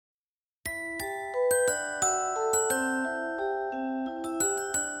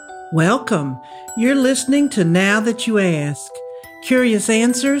Welcome. You're listening to Now That You Ask, curious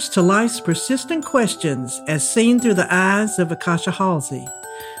answers to life's persistent questions as seen through the eyes of Akasha Halsey.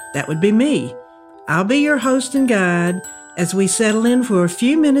 That would be me. I'll be your host and guide as we settle in for a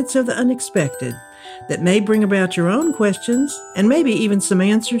few minutes of the unexpected that may bring about your own questions and maybe even some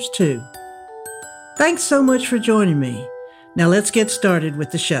answers too. Thanks so much for joining me. Now let's get started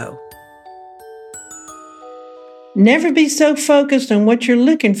with the show. Never be so focused on what you're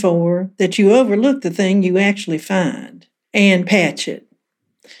looking for that you overlook the thing you actually find. Ann Patchett.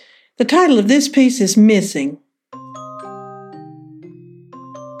 The title of this piece is Missing.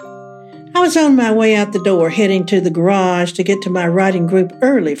 I was on my way out the door heading to the garage to get to my writing group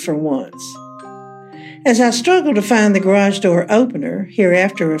early for once. As I struggled to find the garage door opener,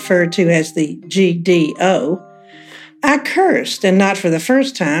 hereafter referred to as the GDO, I cursed, and not for the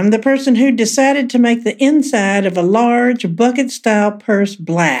first time, the person who decided to make the inside of a large bucket-style purse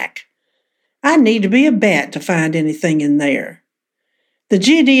black. I need to be a bat to find anything in there. The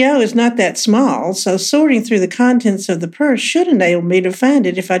GDO is not that small, so sorting through the contents of the purse should enable me to find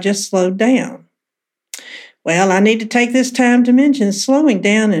it if I just slowed down. Well, I need to take this time to mention slowing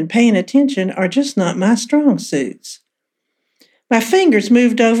down and paying attention are just not my strong suits. My fingers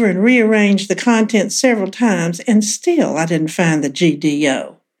moved over and rearranged the contents several times, and still I didn't find the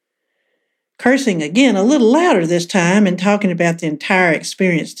GDO. Cursing again a little louder this time and talking about the entire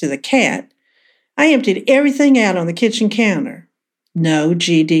experience to the cat, I emptied everything out on the kitchen counter. No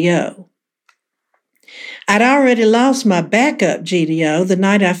GDO. I'd already lost my backup GDO the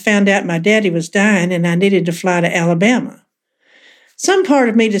night I found out my daddy was dying and I needed to fly to Alabama. Some part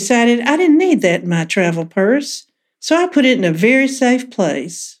of me decided I didn't need that in my travel purse, so I put it in a very safe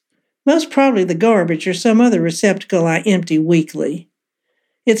place, most probably the garbage or some other receptacle I empty weekly.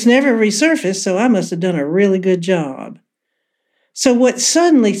 It's never resurfaced, so I must have done a really good job. So what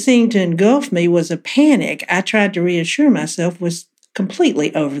suddenly seemed to engulf me was a panic I tried to reassure myself was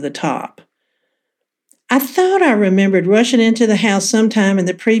completely over the top. I thought I remembered rushing into the house sometime in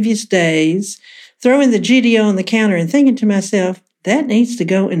the previous days, throwing the GDO on the counter and thinking to myself, that needs to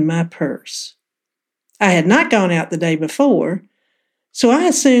go in my purse. I had not gone out the day before, so I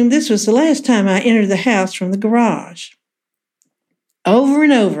assumed this was the last time I entered the house from the garage. Over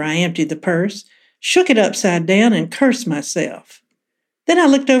and over I emptied the purse, shook it upside down, and cursed myself. Then I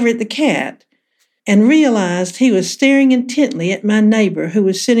looked over at the cat and realized he was staring intently at my neighbor who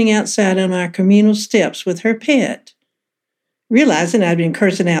was sitting outside on our communal steps with her pet. Realizing I'd been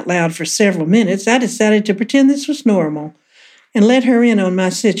cursing out loud for several minutes, I decided to pretend this was normal and let her in on my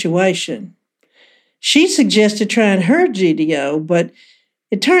situation. She suggested trying her GDO, but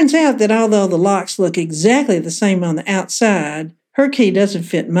it turns out that although the locks look exactly the same on the outside, her key doesn't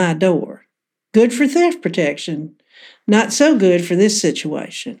fit my door. Good for theft protection, not so good for this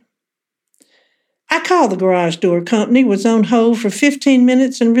situation. I called the garage door company, was on hold for 15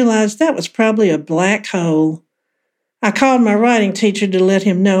 minutes, and realized that was probably a black hole. I called my writing teacher to let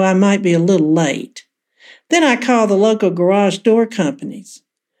him know I might be a little late. Then I called the local garage door companies.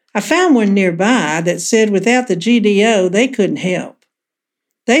 I found one nearby that said without the GDO, they couldn't help.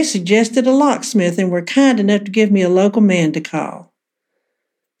 They suggested a locksmith and were kind enough to give me a local man to call.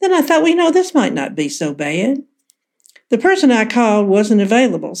 Then I thought, this might not be so bad. The person I called wasn't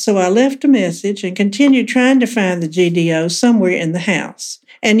available, so I left a message and continued trying to find the GDO somewhere in the house.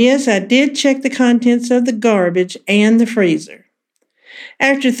 And yes, I did check the contents of the garbage and the freezer.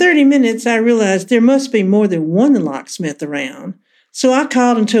 After 30 minutes, I realized there must be more than one locksmith around. So I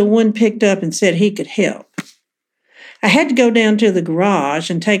called until one picked up and said he could help. I had to go down to the garage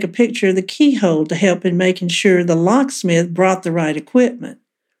and take a picture of the keyhole to help in making sure the locksmith brought the right equipment.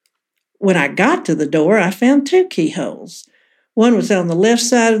 When I got to the door, I found two keyholes. One was on the left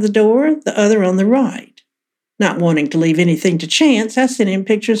side of the door, the other on the right. Not wanting to leave anything to chance, I sent him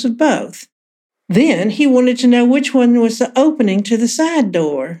pictures of both. Then he wanted to know which one was the opening to the side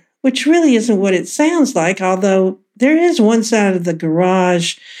door, which really isn't what it sounds like, although there is one side of the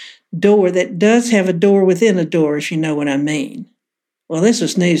garage door that does have a door within a door, if you know what I mean. Well, this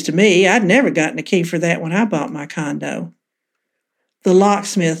was news to me. I'd never gotten a key for that when I bought my condo. The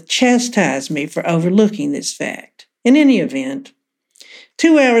locksmith chastised me for overlooking this fact. In any event,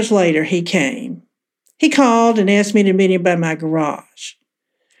 2 hours later, he came. He called and asked me to meet him by my garage.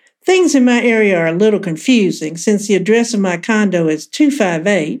 Things in my area are a little confusing since the address of my condo is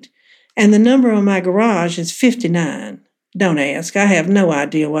 258 and the number on my garage is 59. Don't ask. I have no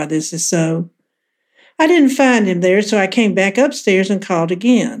idea why this is so. I didn't find him there, so I came back upstairs and called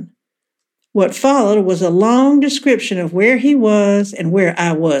again. What followed was a long description of where he was and where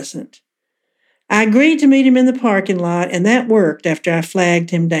I wasn't. I agreed to meet him in the parking lot, and that worked after I flagged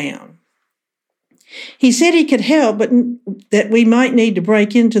him down. He said he could help, but that we might need to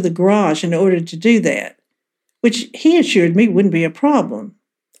break into the garage in order to do that, which he assured me wouldn't be a problem.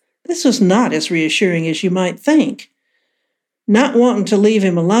 This was not as reassuring as you might think. Not wanting to leave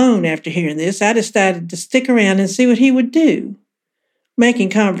him alone after hearing this, I decided to stick around and see what he would do. Making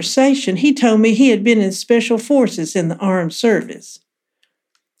conversation, he told me he had been in special forces in the armed service.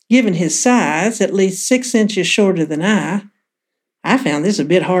 Given his size, at least 6 inches shorter than I found this a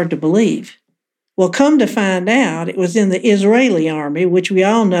bit hard to believe. Well, come to find out, it was in the Israeli army, which we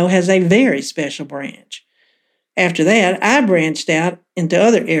all know has a very special branch. After that, I branched out into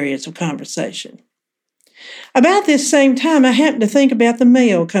other areas of conversation. About this same time, I happened to think about the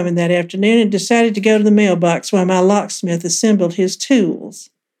mail coming that afternoon and decided to go to the mailbox while my locksmith assembled his tools.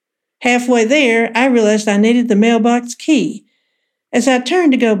 Halfway there, I realized I needed the mailbox key. As I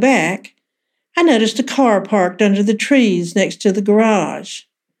turned to go back, I noticed a car parked under the trees next to the garage.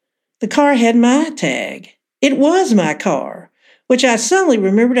 The car had my tag. It was my car, which I suddenly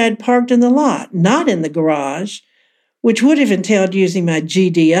remembered I'd parked in the lot, not in the garage, which would have entailed using my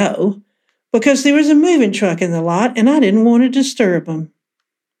GDO, because there was a moving truck in the lot and I didn't want to disturb them.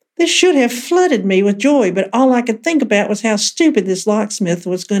 This should have flooded me with joy, but all I could think about was how stupid this locksmith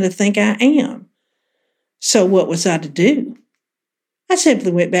was going to think I am. So what was I to do? I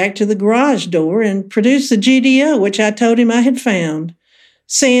simply went back to the garage door and produced the GDO, which I told him I had found,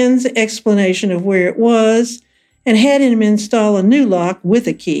 sans explanation of where it was, and had him install a new lock with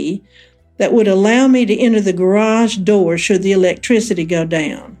a key that would allow me to enter the garage door should the electricity go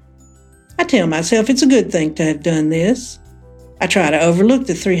down. I tell myself it's a good thing to have done this. I try to overlook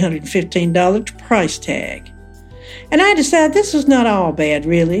the $315 price tag. And I decide this was not all bad,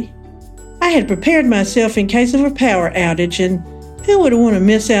 really. I had prepared myself in case of a power outage, and who would want to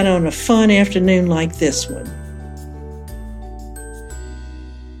miss out on a fun afternoon like this one?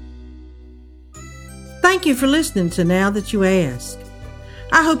 Thank you for listening to Now That You Ask.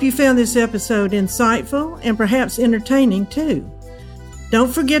 I hope you found this episode insightful and perhaps entertaining too.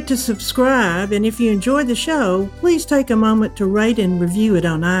 Don't forget to subscribe, and if you enjoyed the show, please take a moment to rate and review it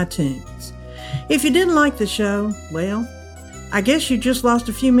on iTunes. If you didn't like the show, well, I guess you just lost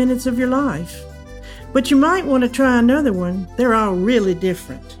a few minutes of your life. But you might want to try another one. They're all really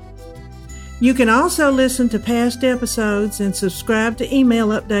different. You can also listen to past episodes and subscribe to email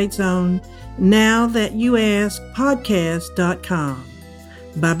updates on nowthatyouaskpodcast.com.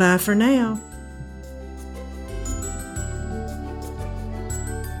 Bye-bye for now.